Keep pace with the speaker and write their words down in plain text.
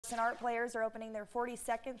Corson Art Players are opening their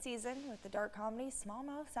 42nd season with the dark comedy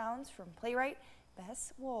Smallmouth Sounds from playwright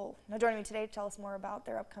Bess Wool. Now joining me today to tell us more about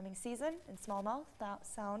their upcoming season in Smallmouth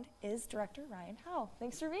Sound is director Ryan Howe.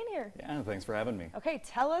 Thanks for being here. Yeah, thanks for having me. Okay,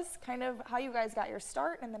 tell us kind of how you guys got your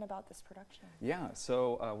start and then about this production. Yeah,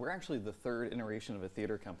 so we're actually the third iteration of a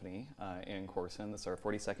theater company in Corson. This is our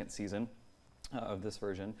 42nd season of this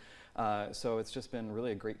version. So it's just been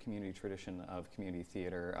really a great community tradition of community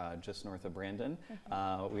theater just north of Brandon.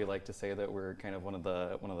 We like to say that we're kind of one of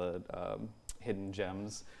the hidden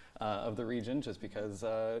gems of the region, just because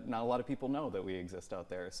not a lot of people know that we exist out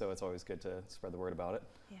there. So it's always good to spread the word about it.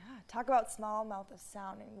 Yeah, talk about Smallmouth of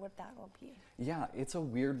Sound and what that will be. Yeah, it's a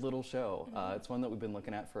weird little show. It's one that we've been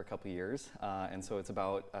looking at for a couple years. And so it's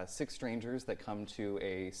about 6 strangers that come to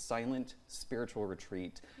a silent spiritual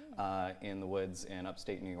retreat in the woods in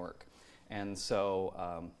upstate New York. And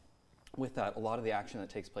so with that, a lot of the action that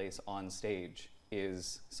takes place on stage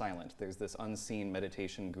is silent. There's this unseen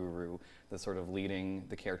meditation guru that's sort of leading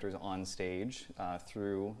the characters on stage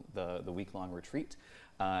through the week-long retreat.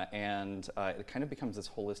 And it kind of becomes this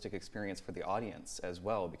holistic experience for the audience as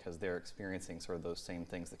well, because they're experiencing sort of those same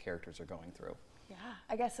things the characters are going through. Yeah,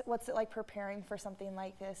 I guess what's it like preparing for something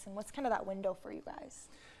like this, and what's kind of that window for you guys?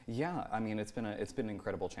 Yeah, I mean, it's been an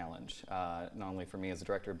incredible challenge, not only for me as a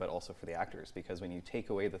director, but also for the actors, because when you take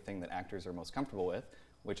away the thing that actors are most comfortable with,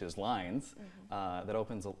 which is lines, that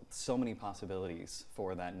opens so many possibilities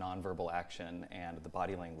for that nonverbal action and the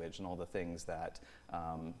body language and all the things that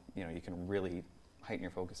you can really heighten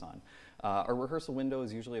your focus on. Our rehearsal window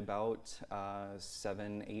is usually about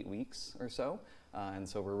 7-8 weeks or so, and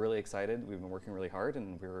so we're really excited. We've been working really hard,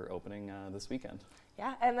 and we're opening this weekend.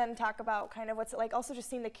 Yeah, and then talk about kind of what's it like also just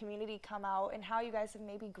seeing the community come out and how you guys have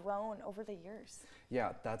maybe grown over the years.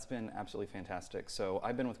 Yeah, that's been absolutely fantastic. So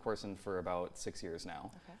I've been with Corson for about 6 years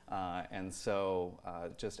now. Okay. And so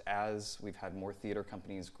just as we've had more theater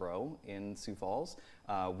companies grow in Sioux Falls,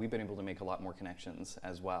 we've been able to make a lot more connections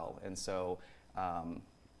as well. And so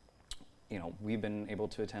we've been able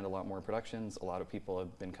to attend a lot more productions. A lot of people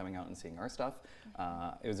have been coming out and seeing our stuff.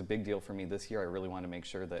 It was a big deal for me this year. I really wanted to make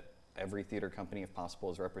sure that every theater company, if possible,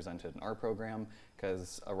 is represented in our program,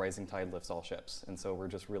 because a rising tide lifts all ships. And so we're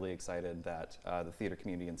just really excited that the theater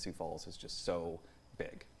community in Sioux Falls is just so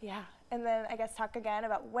big. Yeah, and then I guess talk again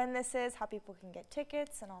about when this is, how people can get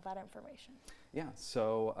tickets, and all that information. Yeah,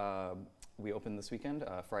 so we open this weekend,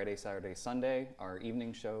 Friday, Saturday, Sunday. Our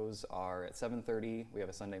evening shows are at 7:30. We have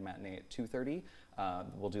a Sunday matinee at 2:30.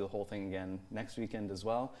 We'll do the whole thing again next weekend as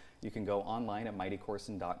well. You can go online at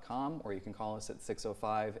mightycorson.com, or you can call us at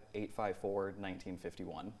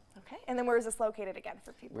 605-854-1951. Okay, and then where is this located again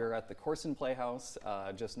for people? We're at the Corson Playhouse,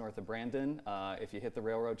 just north of Brandon. If you hit the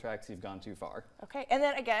railroad tracks, you've gone too far. Okay, and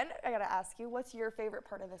then again, I gotta ask you, what's your favorite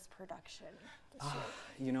part of this production this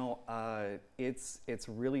year? It's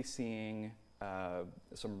really seeing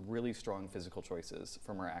some really strong physical choices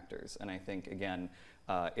from our actors, and I think again,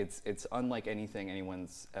 it's unlike anything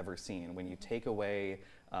anyone's ever seen. When you take away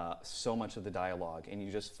so much of the dialogue and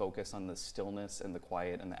you just focus on the stillness and the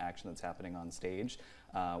quiet and the action that's happening on stage,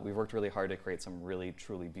 we've worked really hard to create some really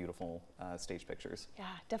truly beautiful stage pictures. Yeah,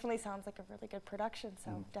 definitely sounds like a really good production,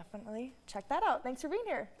 so definitely check that out. Thanks for being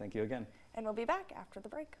here. Thank you again. And we'll be back after the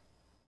break.